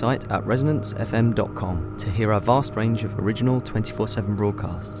our website at resonancefm.com to hear our vast range of original 24/7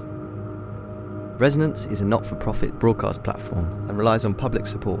 broadcasts. Resonance is a not-for-profit broadcast platform and relies on public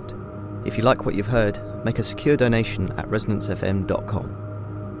support. If you like what you've heard, make a secure donation at resonancefm.com.